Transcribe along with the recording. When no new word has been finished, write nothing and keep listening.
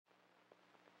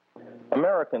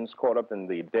Americans caught up in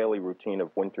the daily routine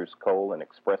of winter's cold and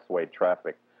expressway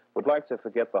traffic would like to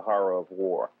forget the horror of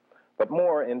war. But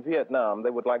more, in Vietnam, they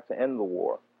would like to end the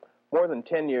war. More than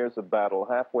 10 years of battle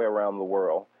halfway around the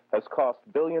world has cost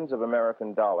billions of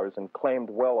American dollars and claimed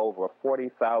well over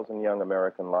 40,000 young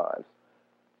American lives.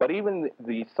 But even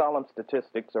the solemn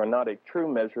statistics are not a true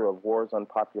measure of war's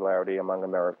unpopularity among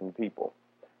American people.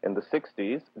 In the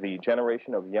 60s, the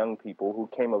generation of young people who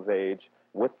came of age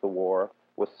with the war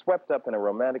was swept up in a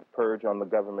romantic purge on the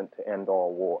government to end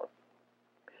all war.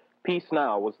 Peace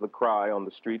now was the cry on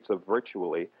the streets of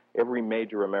virtually every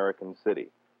major American city.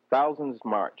 Thousands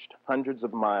marched, hundreds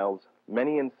of miles,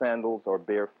 many in sandals or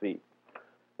bare feet.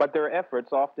 But their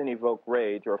efforts often evoked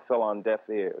rage or fell on deaf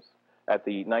ears. At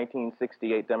the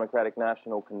 1968 Democratic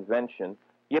National Convention,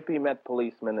 Yippie met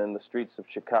policemen in the streets of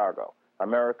Chicago.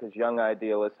 America's young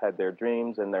idealists had their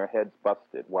dreams and their heads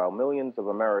busted, while millions of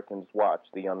Americans watched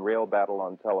the unreal battle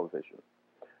on television.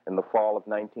 In the fall of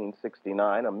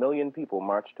 1969, 1 million people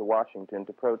marched to Washington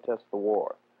to protest the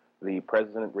war. The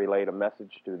president relayed a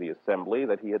message to the assembly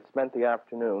that he had spent the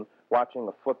afternoon watching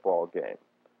a football game.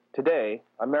 Today,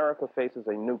 America faces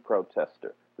a new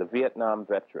protester, the Vietnam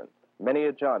veteran. Many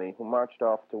a Johnny who marched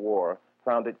off to war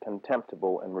found it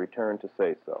contemptible and returned to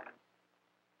say so.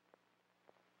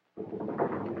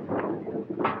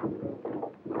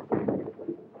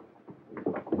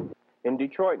 In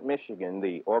Detroit, Michigan,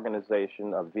 the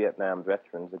Organization of Vietnam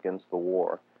Veterans Against the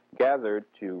War gathered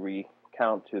to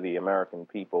recount to the American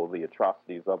people the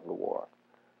atrocities of the war.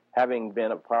 Having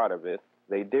been a part of it,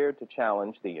 they dared to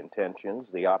challenge the intentions,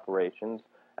 the operations,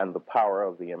 and the power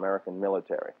of the American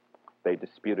military. They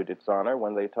disputed its honor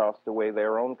when they tossed away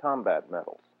their own combat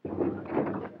medals.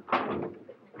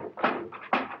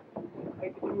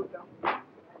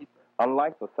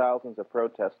 Unlike the thousands of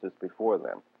protesters before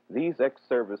them, these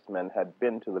ex-servicemen had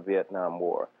been to the Vietnam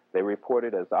War. They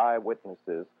reported as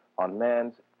eyewitnesses on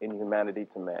man's inhumanity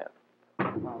to man.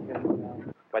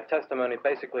 My testimony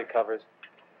basically covers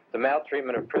the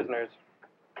maltreatment of prisoners,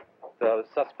 the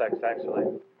suspects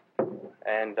actually,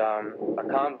 and a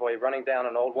convoy running down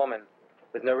an old woman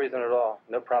with no reason at all,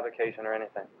 no provocation or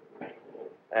anything.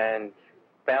 And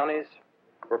bounties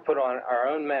were put on our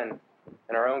own men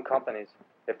and our own companies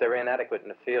if they were inadequate in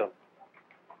the field.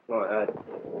 Well,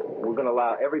 we're going to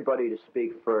allow everybody to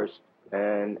speak first,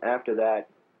 and after that,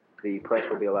 the press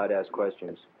will be allowed to ask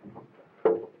questions.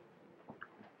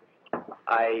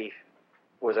 I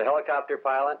was a helicopter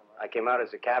pilot. I came out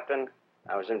as a captain.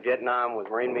 I was in Vietnam with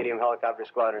Marine Medium Helicopter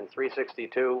Squadron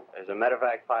 362 as a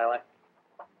medevac pilot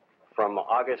from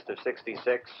August of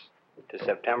 66 to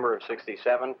September of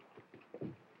 67.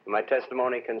 My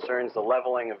testimony concerns the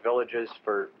leveling of villages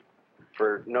for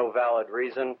no valid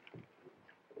reason,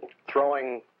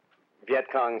 throwing Viet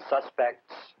Cong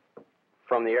suspects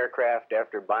from the aircraft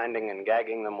after binding and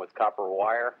gagging them with copper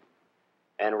wire,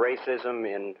 and racism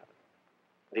in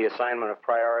the assignment of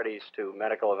priorities to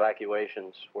medical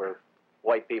evacuations where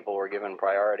white people were given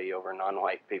priority over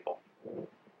non-white people.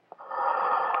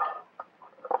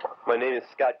 My name is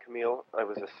Scott Camille. I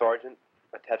was a sergeant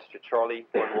attached to Charlie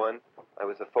 11. I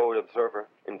was a forward observer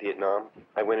in Vietnam.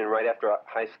 I went in right after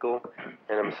high school,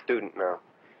 and I'm a student now.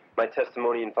 My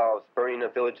testimony involves burning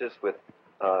of villages with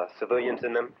civilians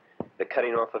in them, the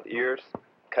cutting off of ears,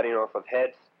 cutting off of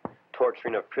heads,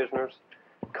 torturing of prisoners,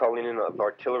 calling in of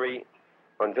artillery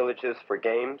on villages for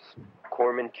games,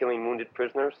 corpsmen killing wounded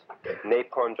prisoners,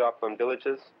 napalm dropped on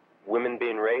villages, women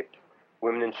being raped,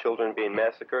 women and children being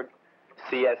massacred,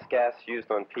 CS gas used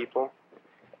on people,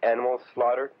 animals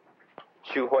slaughtered,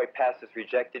 Chuhoi passes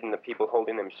rejected and the people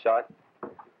holding them shot,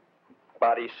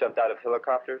 bodies shoved out of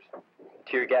helicopters,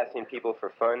 tear gassing people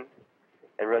for fun,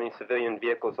 and running civilian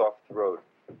vehicles off the road.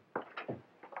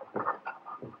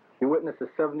 You witnessed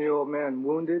a 7-year-old man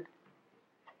wounded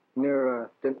near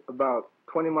about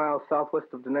 20 miles southwest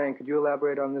of Da Nang. Could you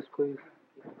elaborate on this, please?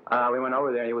 We went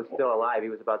over there, and he was still alive. He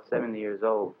was about 70 years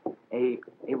old.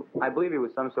 I believe he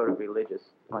was some sort of religious,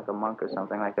 like a monk or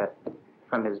something like that,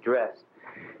 from his dress.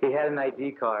 He had an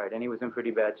ID card, and he was in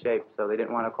pretty bad shape, so they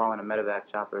didn't want to call in a medevac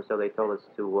chopper, so they told us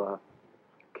to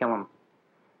kill him.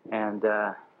 And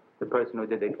the person who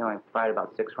did the killing fired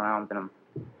about 6 rounds in him,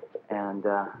 and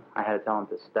I had to tell him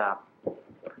to stop.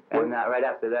 And right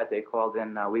after that, they called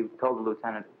in. We told the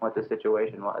lieutenant what the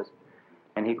situation was,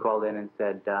 and he called in and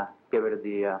said, get rid of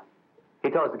the... he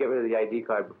told us to get rid of the ID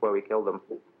card before we killed him,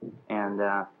 and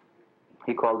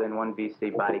he called in 1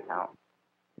 BC body count.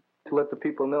 To let the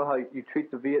people know how you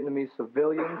treat the Vietnamese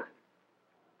civilians?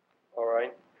 All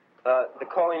right. The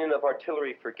calling in of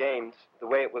artillery for games, the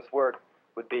way it was worked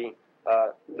would be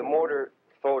the mortar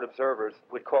forward observers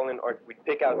would call in, or we'd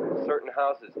pick out certain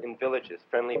houses in villages,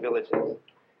 friendly villages,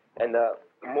 and the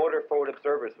mortar forward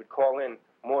observers would call in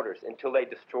mortars until they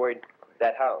destroyed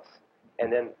that house,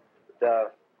 and then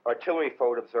the artillery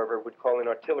forward observer would call in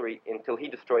artillery until he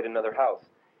destroyed another house,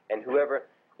 and whoever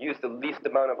used the least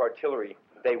amount of artillery,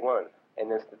 they won. And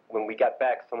then when we got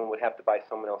back, someone would have to buy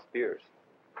someone else beers.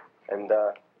 And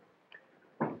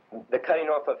the cutting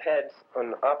off of heads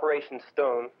on Operation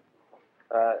Stone,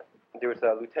 there was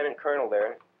a lieutenant colonel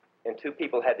there, and 2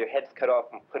 people had their heads cut off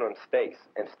and put on stakes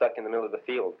and stuck in the middle of the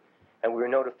field. And we were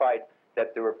notified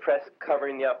that there were press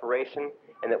covering the operation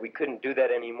and that we couldn't do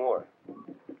that anymore.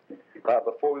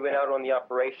 Before we went out on the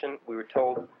operation, we were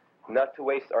told not to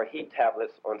waste our heat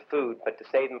tablets on food, but to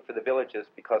save them for the villages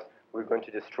because we were going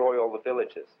to destroy all the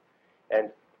villages. And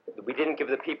we didn't give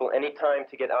the people any time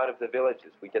to get out of the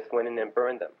villages. We just went in and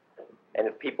burned them. And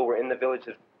if people were in the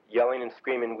villages yelling and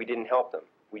screaming, we didn't help them.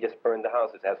 We just burned the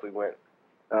houses as we went.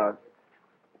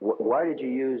 Why did you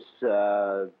use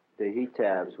the heat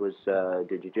tabs?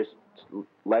 Did you just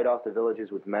light off the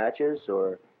villages with matches,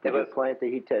 or did you plant the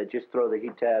heat tabs, just throw the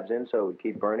heat tabs in so it would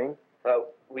keep burning?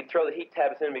 We'd throw the heat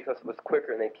tabs in because it was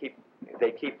quicker and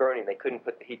they'd keep burning. They couldn't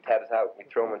put the heat tabs out. We'd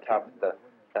throw them on top of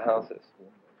the houses.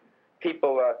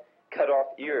 People cut off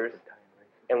ears,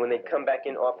 and when they'd come back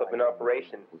in off of an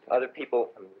operation, other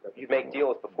people, you'd make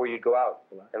deals before you'd go out.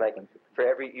 And like for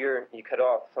every ear you cut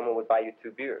off, someone would buy you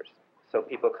 2 beers. So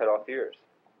people cut off ears.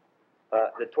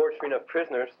 The torturing of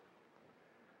prisoners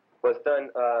was done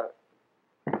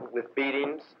with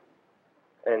beatings,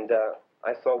 and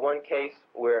I saw one case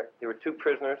where there were 2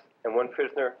 prisoners, and one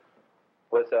prisoner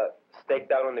was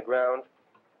staked out on the ground,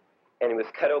 and he was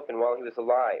cut open while he was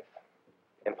alive,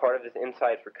 and part of his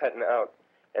insides were cut out,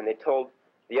 and they told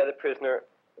the other prisoner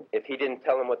if he didn't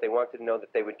tell them what they wanted to know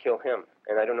that they would kill him.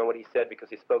 And I don't know what he said because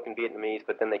he spoke in Vietnamese,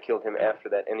 but then they killed him after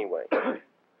that anyway.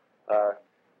 All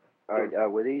right,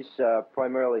 were these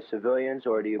primarily civilians,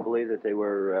 or do you believe that they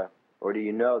were, or do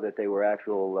you know that they were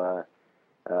actual...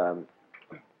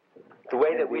 The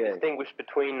way that we distinguish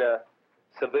between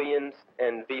civilians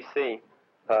and VC,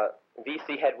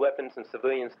 VC had weapons and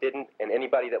civilians didn't, and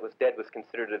anybody that was dead was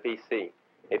considered a VC.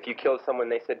 If you killed someone,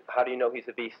 they said, "How do you know he's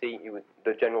a VC?"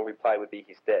 The general reply would be,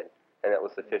 "He's dead," and that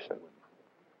was sufficient.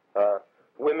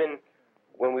 Women,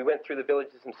 when we went through the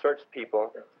villages and searched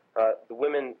people, the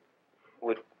women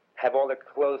would have all their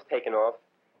clothes taken off,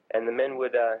 and the men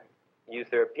would use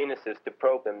their penises to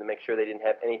probe them to make sure they didn't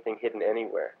have anything hidden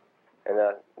anywhere. And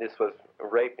this was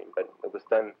raping, but it was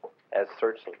done as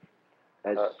searching.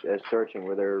 As searching.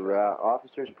 Were there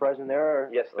officers present there? Or?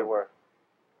 Yes, there were.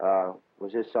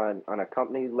 Was this on a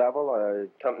company level?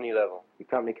 Company level. The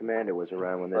company commander was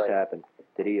around when this happened.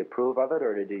 Did he approve of it,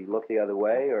 or did he look the other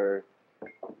way, or?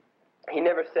 He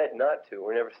never said not to,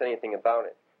 or never said anything about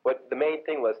it. What the main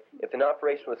thing was, if an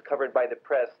operation was covered by the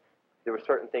press, there were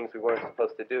certain things we weren't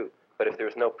supposed to do. But if there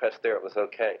was no press there, it was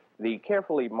okay. The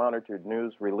carefully monitored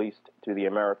news released to the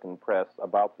American press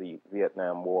about the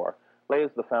Vietnam War lays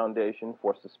the foundation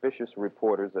for suspicious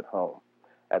reporters at home.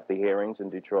 At the hearings in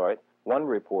Detroit, one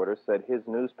reporter said his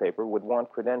newspaper would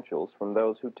want credentials from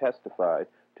those who testified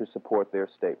to support their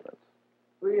statements.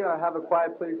 We have a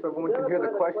quiet, please, so everyone can hear the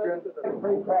question.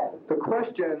 The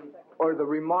question or the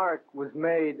remark was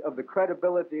made of the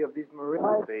credibility of these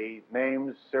Marines. The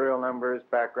names, serial numbers,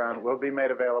 background will be made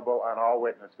available on all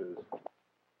witnesses.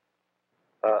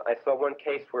 I saw one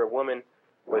case where a woman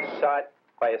was shot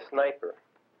by a sniper,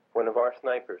 one of our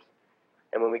snipers.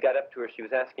 And when we got up to her, she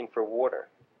was asking for water.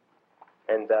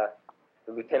 And the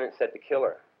lieutenant said to kill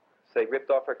her. So they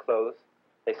ripped off her clothes.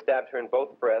 They stabbed her in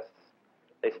both breasts.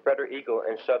 They spread her eagle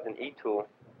and shoved an E-tool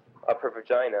up her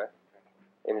vagina,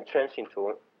 an entrenching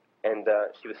tool, and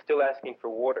she was still asking for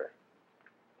water.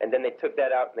 And then they took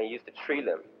that out and they used a tree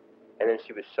limb, and then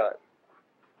she was shot.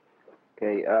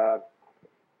 Okay.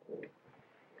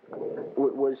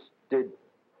 Did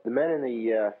the men in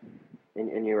the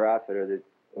in your outfit, or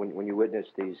when you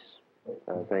witnessed these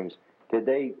things, did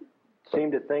they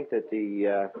seem to think that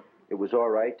it was all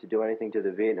right to do anything to the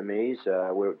Vietnamese?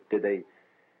 Did they?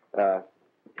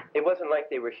 It wasn't like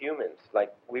they were humans.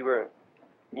 Like we were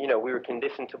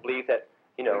conditioned to believe that,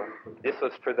 this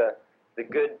was for the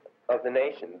good of the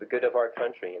nation, the good of our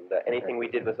country, and anything we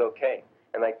did was okay.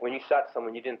 And like when you shot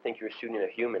someone, you didn't think you were shooting a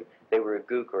human. They were a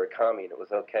gook or a commie, and it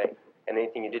was okay. And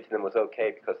anything you did to them was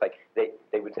okay because like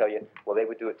they would tell you, well, they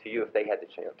would do it to you if they had the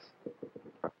chance.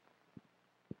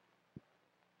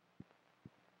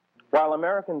 While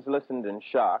Americans listened in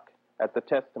shock at the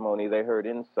testimony they heard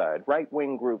inside,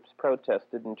 right-wing groups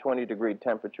protested in 20-degree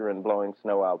temperature and blowing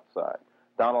snow outside.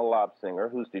 Donald Lobsinger,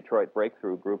 whose Detroit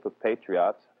Breakthrough group of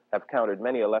patriots have countered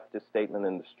many a leftist statement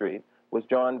in the street, was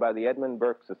joined by the Edmund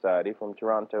Burke Society from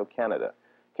Toronto, Canada.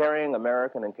 Carrying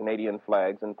American and Canadian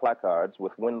flags and placards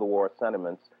with win the war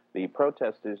sentiments, the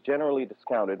protesters generally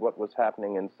discounted what was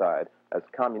happening inside as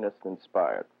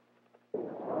communist-inspired.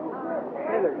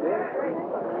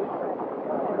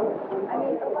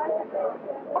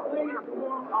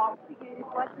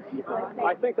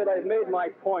 I think that I've made my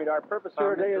point. Our purpose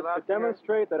here today is to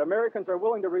demonstrate that Americans are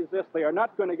willing to resist. They are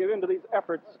not going to give in to these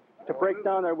efforts to break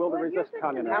down their will to resist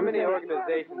communism. How many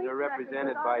organizations are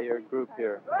represented by your group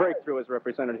here? Breakthrough is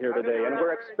represented here today, and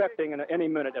we're expecting in any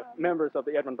minute members of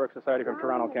the Edmund Burke Society from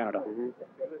Toronto, Canada.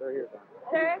 They're here.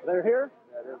 Sir? They're here?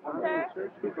 Sir?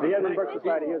 The Edmund Burke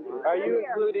Society is. Are you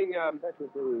including?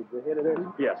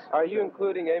 Yes. Are you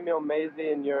including Emil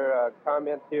Mazie in your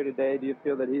comments here today? Do you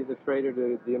feel that he's a traitor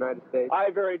to the United States? I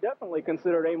very definitely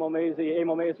consider Emil Mazie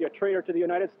a traitor to the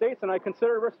United States, and I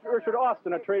consider Richard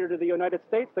Austin a traitor to the United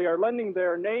States. They are lending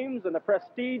their names and the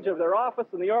prestige of their office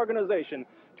and the organization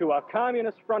to a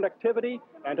communist front activity,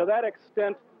 and to that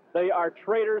extent, they are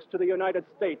traitors to the United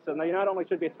States, and they not only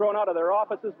should be thrown out of their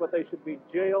offices, but they should be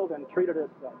jailed and treated as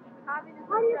such. How do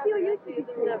you feel you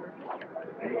two never?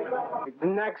 The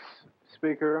next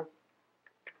speaker,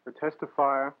 or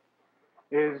testifier,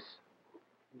 is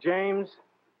James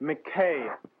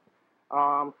McKay,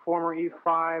 former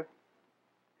E5.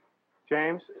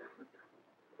 James?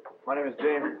 My name is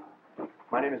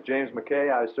James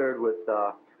McKay. I served with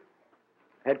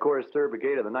Headquarters 3rd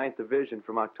Brigade of the 9th Division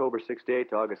from October 68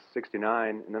 to August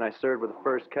 69, and then I served with the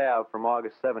 1st Cav from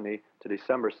August 70 to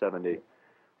December 70.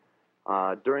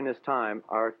 During this time,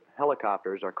 our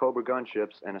helicopters, our Cobra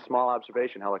gunships, and a small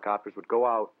observation helicopters would go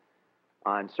out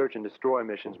on search and destroy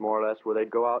missions, more or less, where they'd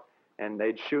go out and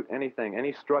they'd shoot anything,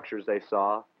 any structures they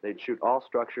saw. They'd shoot all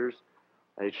structures.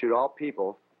 They'd shoot all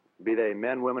people, be they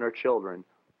men, women, or children.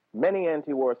 Many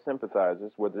anti-war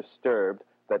sympathizers were disturbed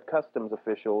that customs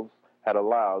officials had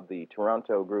allowed the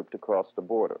Toronto group to cross the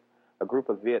border. A group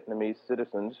of Vietnamese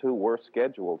citizens who were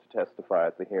scheduled to testify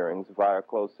at the hearings via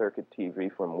closed-circuit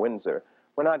TV from Windsor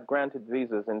were not granted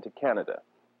visas into Canada.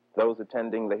 Those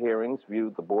attending the hearings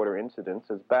viewed the border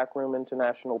incidents as backroom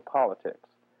international politics.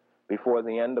 Before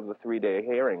the end of the 3-day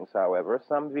hearings, however,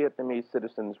 some Vietnamese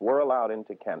citizens were allowed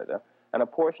into Canada, and a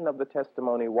portion of the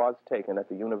testimony was taken at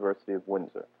the University of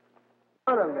Windsor.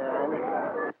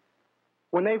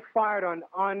 When they fired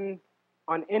on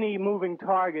any moving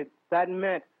target, that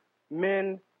meant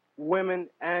men, women,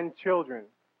 and children.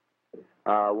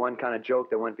 One kind of joke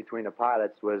that went between the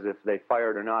pilots was if they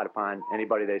fired or not upon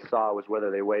anybody they saw was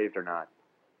whether they waved or not.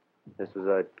 This was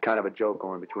a kind of a joke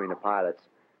going between the pilots,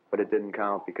 but it didn't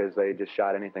count because they just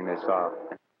shot anything they saw.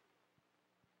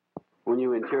 When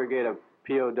you interrogate a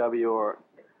POW or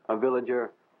a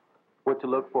villager, what to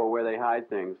look for, where they hide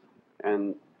things,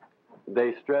 and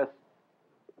they stress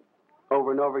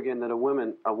over and over again that a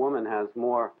woman has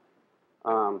more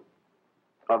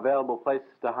available places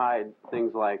to hide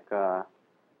things like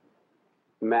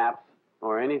maps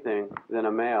or anything than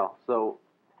a male. So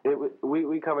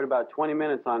we covered about 20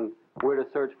 minutes on where to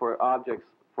search for objects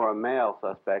for a male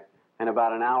suspect and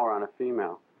about an hour on a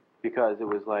female, because it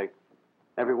was like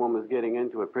everyone was getting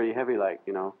into it pretty heavy, like,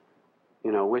 you know,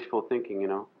 wishful thinking,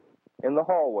 In the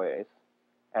hallways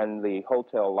and the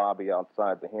hotel lobby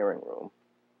outside the hearing room,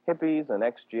 hippies and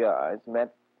ex-GIs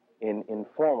met in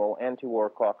informal anti-war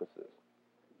caucuses.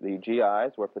 The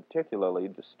GIs were particularly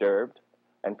disturbed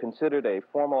and considered a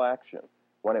formal action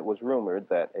when it was rumored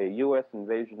that a U.S.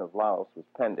 invasion of Laos was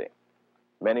pending.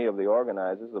 Many of the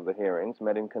organizers of the hearings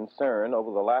met in concern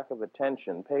over the lack of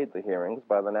attention paid the hearings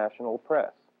by the national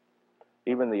press.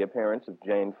 Even the appearance of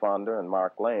Jane Fonda and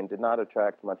Mark Lane did not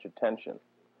attract much attention.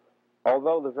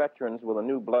 Although the veterans were the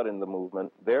new blood in the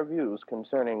movement, their views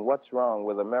concerning what's wrong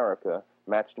with America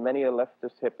matched many a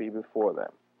leftist hippie before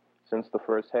them. Since the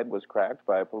first head was cracked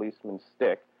by a policeman's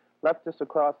stick, leftists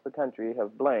across the country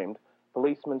have blamed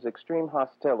policemen's extreme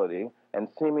hostility and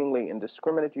seemingly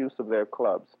indiscriminate use of their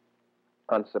clubs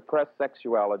on suppressed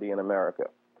sexuality in America.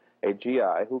 A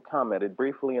GI who commented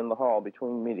briefly in the hall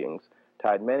between meetings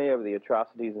tied many of the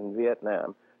atrocities in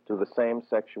Vietnam to the same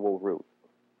sexual root.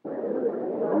 We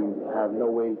have no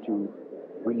way to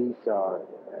release our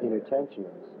inner tensions.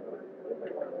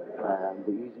 And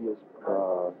the easiest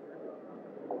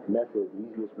method,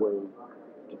 the easiest way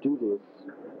to do this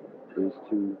is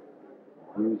to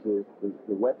use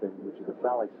the weapon, which is the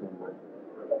phallic symbol,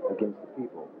 against the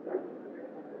people.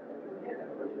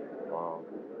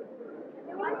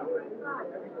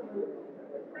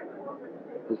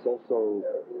 This also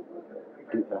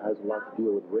has a lot to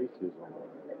deal with racism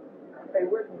and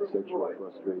sexual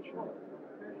frustration.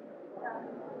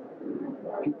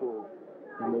 people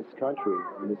in this country,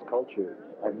 in this culture,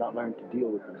 have not learned to deal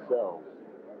with themselves,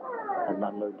 have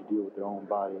not learned to deal with their own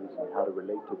bodies and how to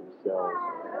relate to themselves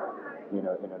in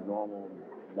a normal,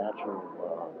 natural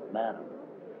manner.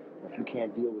 If you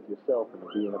can't deal with yourself and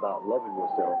being about loving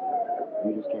yourself,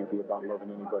 you just can't be about loving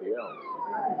anybody else.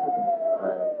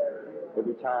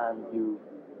 Every time you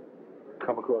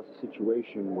come across a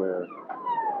situation where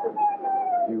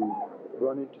you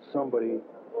run into somebody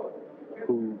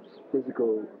whose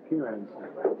physical appearance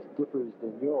differs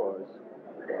than yours,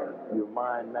 your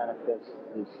mind manifests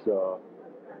this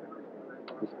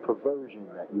perversion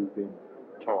that you've been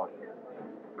taught,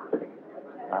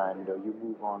 and you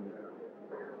move on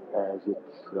as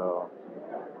it's that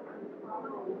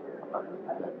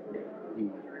the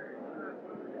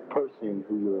person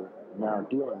who you're now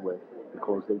dealing with,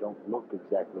 because they don't look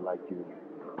exactly like you.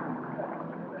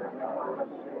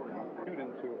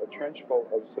 Into a trench full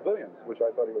of civilians, which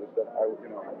I thought he would have said,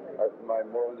 my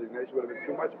moral indignation would have been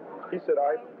too much. He said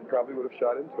I probably would have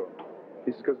shot into him.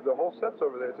 He said, because the whole set's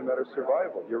over there, it's a matter of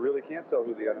survival. You really can't tell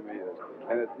who the enemy is.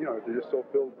 And, they're just so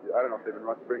filled, I don't know if they've been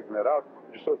bringing that out,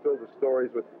 they're just so filled with stories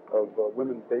of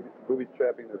women booby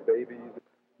trapping their babies.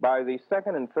 By the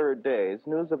second and third days,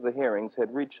 news of the hearings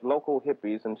had reached local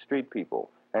hippies and street people,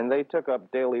 and they took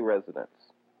up daily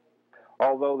residence.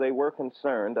 Although they were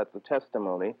concerned at the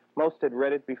testimony, most had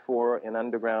read it before in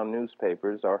underground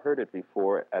newspapers or heard it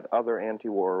before at other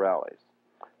anti-war rallies.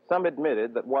 Some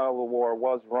admitted that while the war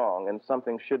was wrong and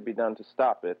something should be done to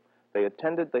stop it, they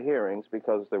attended the hearings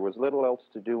because there was little else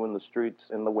to do in the streets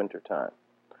in the wintertime.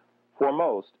 For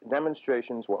most,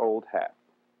 demonstrations were old hat,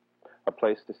 a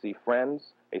place to see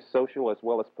friends, a social as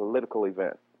well as political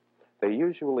event. They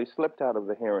usually slipped out of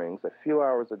the hearings a few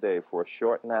hours a day for a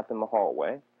short nap in the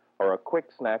hallway, or a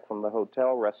quick snack from the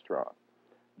hotel restaurant.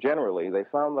 Generally, they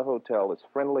found the hotel as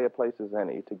friendly a place as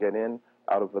any to get in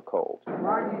out of the cold.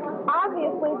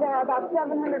 Obviously, there are about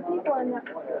 700 people in there.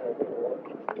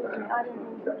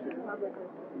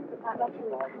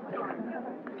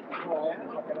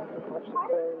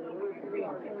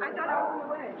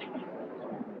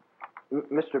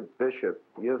 Mr. Bishop,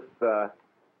 you've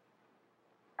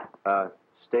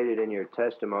stated in your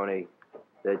testimony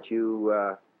that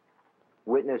you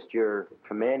witnessed your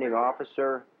commanding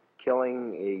officer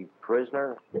killing a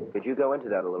prisoner. Could you go into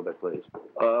that a little bit, please?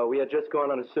 We had just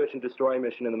gone on a search and destroy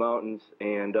mission in the mountains,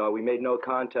 and we made no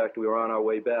contact. We were on our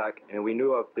way back, and we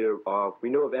knew of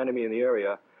enemy in the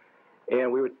area,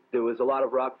 and there was a lot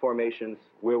of rock formations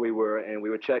where we were, and we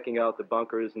were checking out the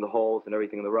bunkers and the holes and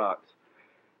everything in the rocks.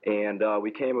 And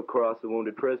we came across a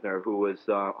wounded prisoner who was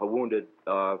a wounded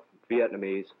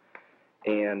Vietnamese,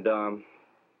 and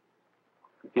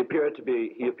he appeared to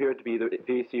be either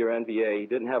VC or NVA. He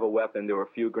didn't have a weapon. There were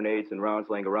a few grenades and rounds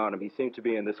laying around him. He seemed to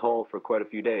be in this hole for quite a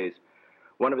few days.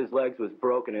 One of his legs was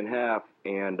broken in half,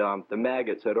 and the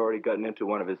maggots had already gotten into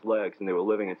one of his legs, and they were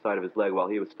living inside of his leg while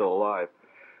he was still alive.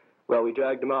 Well, we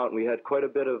dragged him out, and we had quite a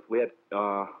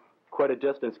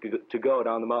distance to go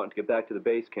down the mountain to get back to the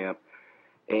base camp.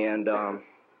 And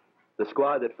the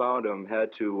squad that found him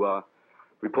had to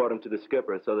report him to the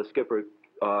skipper. So the skipper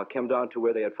came down to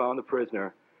where they had found the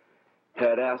prisoner,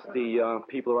 had asked the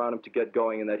people around him to get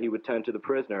going and that he would tend to the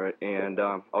prisoner. And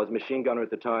I was a machine gunner at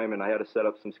the time, and I had to set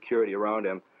up some security around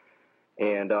him.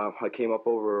 And I came up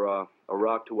over a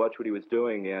rock to watch what he was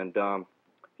doing, and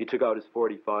he took out his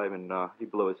 .45 and he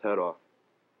blew his head off.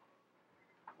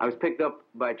 I was picked up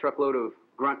by a truckload of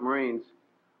grunt Marines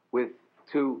with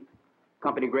 2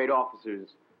 company-grade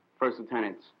officers, first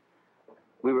lieutenants.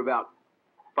 We were about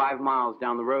 5 miles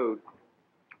down the road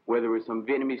where there were some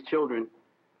Vietnamese children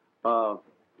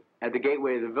at the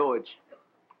gateway of the village,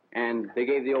 and they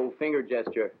gave the old finger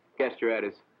gesture at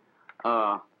us.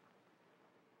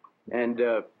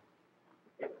 It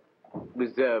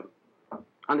was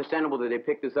understandable that they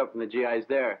picked us up from the GIs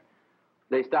there.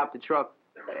 They stopped the truck.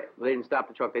 They didn't stop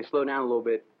the truck. They slowed down a little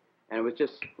bit, and it was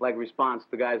just like response.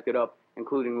 The guys got up,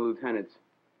 including the lieutenants,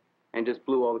 and just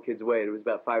blew all the kids away. There was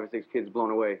about 5 or 6 kids blown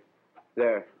away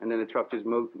there, and then the truck just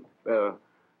moved,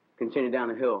 continued down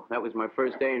the hill. That was my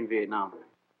first day in Vietnam.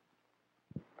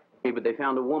 But they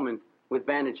found a woman with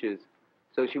bandages,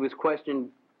 so she was questioned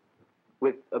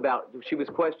by 6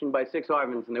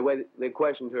 Arvins, and the way they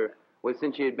questioned her was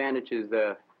since she had bandages,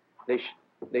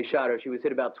 they shot her. She was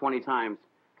hit about 20 times.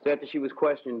 So after she was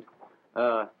questioned,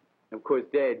 of course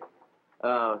dead,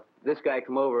 this guy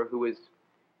come over who was,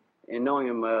 and knowing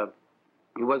him,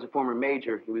 he was a former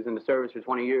major. He was in the service for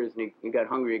 20 years, and he got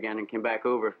hungry again and came back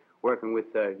over working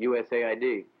with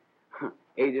USAID,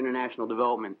 Aid International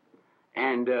Development.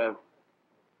 And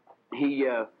he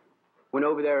went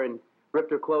over there and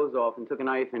ripped her clothes off and took a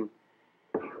knife and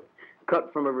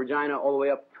cut from her vagina all the way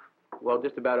up, well,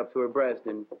 just about up to her breast,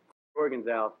 and organs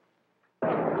out.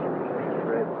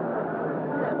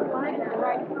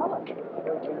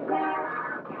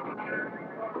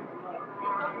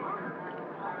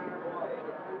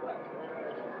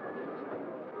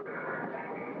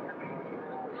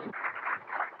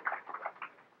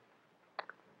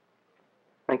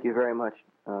 Thank you very much,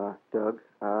 Doug.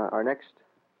 Our next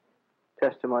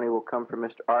testimony will come from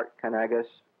Mr. Art Kanagas.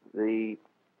 The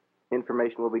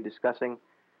information we'll be discussing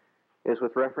is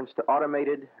with reference to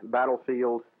automated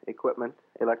battlefield equipment,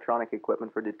 electronic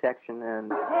equipment for detection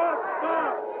and...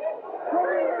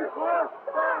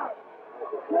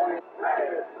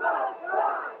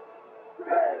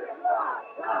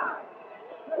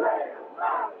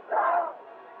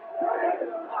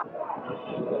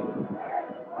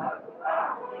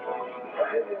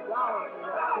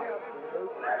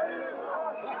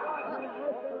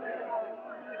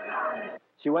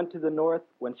 She went to the north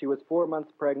when she was 4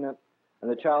 months pregnant, and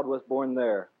the child was born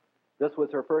there. This was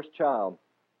her first child.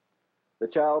 The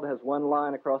child has one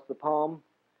line across the palm,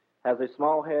 has a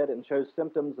small head, and shows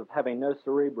symptoms of having no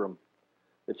cerebrum.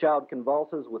 The child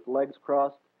convulses with legs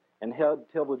crossed and head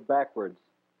tilted backwards.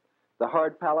 The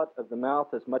hard palate of the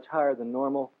mouth is much higher than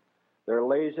normal. There are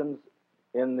lesions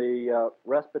in the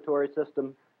respiratory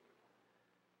system.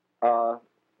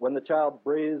 When the child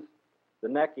breathes, the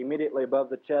neck immediately above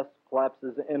the chest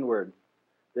collapses inward.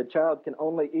 The child can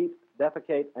only eat,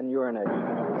 defecate, and urinate.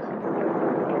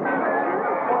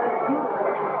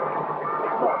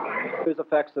 There's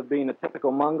effects of being a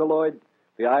typical mongoloid.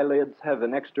 The eyelids have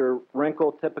an extra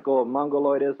wrinkle typical of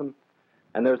mongoloidism,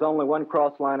 and there's only one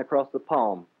cross line across the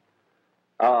palm.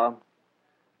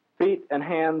 Feet and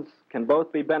hands can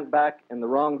both be bent back in the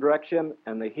wrong direction,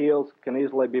 and the heels can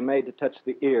easily be made to touch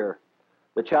the ear.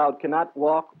 The child cannot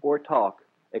walk or talk,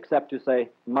 except to say,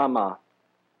 Mama.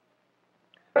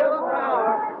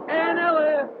 Power,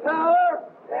 NLF power,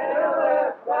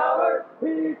 NLF power,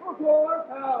 people for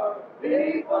power,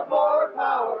 people for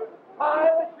power,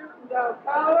 pilot shooting down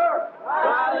power,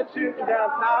 pilot shooting down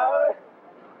power,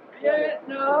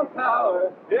 Vietnam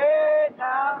power,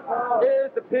 Vietnam power,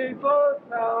 is the people's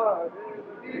power, is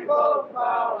the people's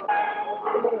power.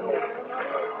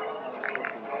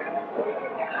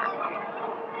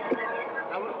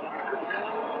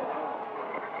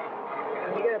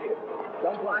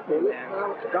 Don't block it, man.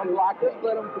 Don't block it. Just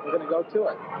let them. We're going to go to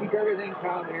it. Keep everything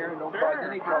calm here and don't cause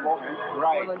any trouble.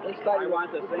 Right. I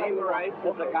want the same rights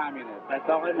as a communist. That's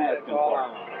all I'm asking for.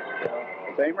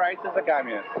 Same rights as a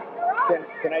communist.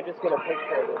 Can I just get a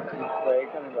picture of this spray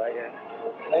coming by here?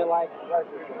 They like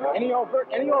any overt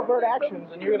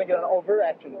actions, and you're going to get an overt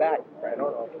action back. I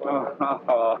don't know.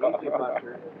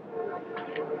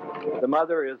 The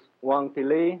mother is Wang Thi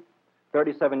Li,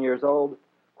 37 years old,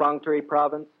 Quang Tri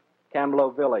Province, Cam-Lo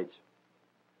Village.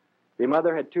 The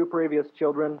mother had 2 previous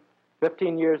children,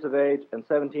 15 years of age and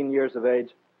 17 years of age.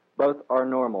 Both are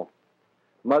normal.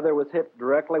 Mother was hit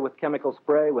directly with chemical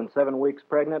spray when 7 weeks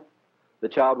pregnant. The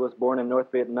child was born in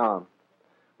North Vietnam.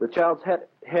 The child's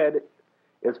head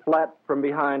is flat from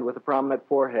behind with a prominent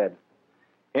forehead.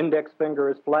 Index finger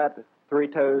is flat. 3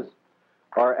 toes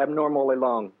are abnormally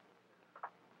long.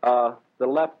 The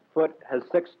left foot has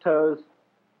 6 toes.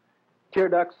 Tear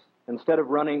ducts, instead of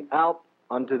running out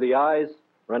onto the eyes,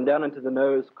 run down into the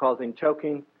nose, causing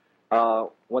choking.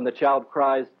 When the child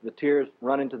cries, the tears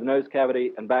run into the nose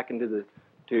cavity and back into the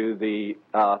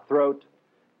throat,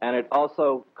 and it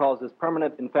also causes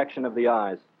permanent infection of the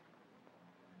eyes.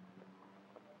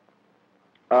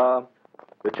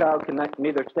 The child can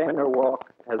neither stand nor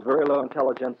walk, has very low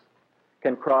intelligence,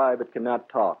 can cry but cannot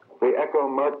talk. We echo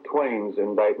Mark Twain's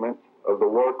indictment of the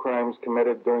war crimes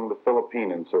committed during the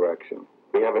Philippine insurrection.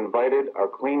 We have invited our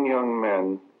clean young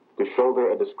men to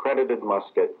shoulder a discredited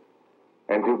musket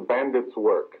and do bandits'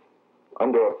 work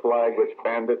under a flag which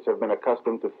bandits have been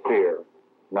accustomed to fear,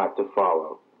 not to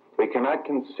follow. We cannot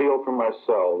conceal from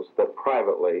ourselves that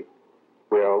privately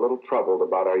we are a little troubled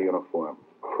about our uniform.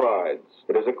 Prides,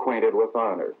 it is acquainted with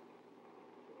honor.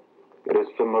 It is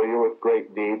familiar with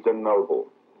great deeds and noble.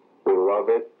 We love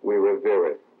it, we revere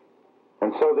it.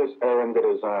 And so this errand it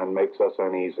is on makes us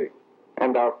uneasy.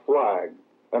 And our flag,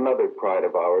 another pride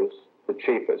of ours, the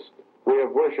chiefest. We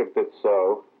have worshipped it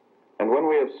so, and when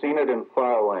we have seen it in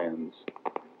far lands,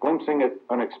 glimpsing it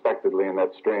unexpectedly in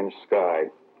that strange sky,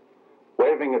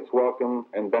 waving its welcome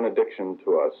and benediction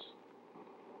to us,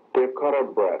 we have caught our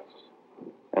breaths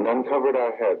and uncovered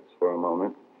our heads for a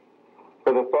moment,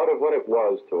 for the thought of what it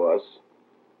was to us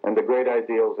and the great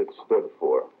ideals it stood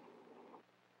for.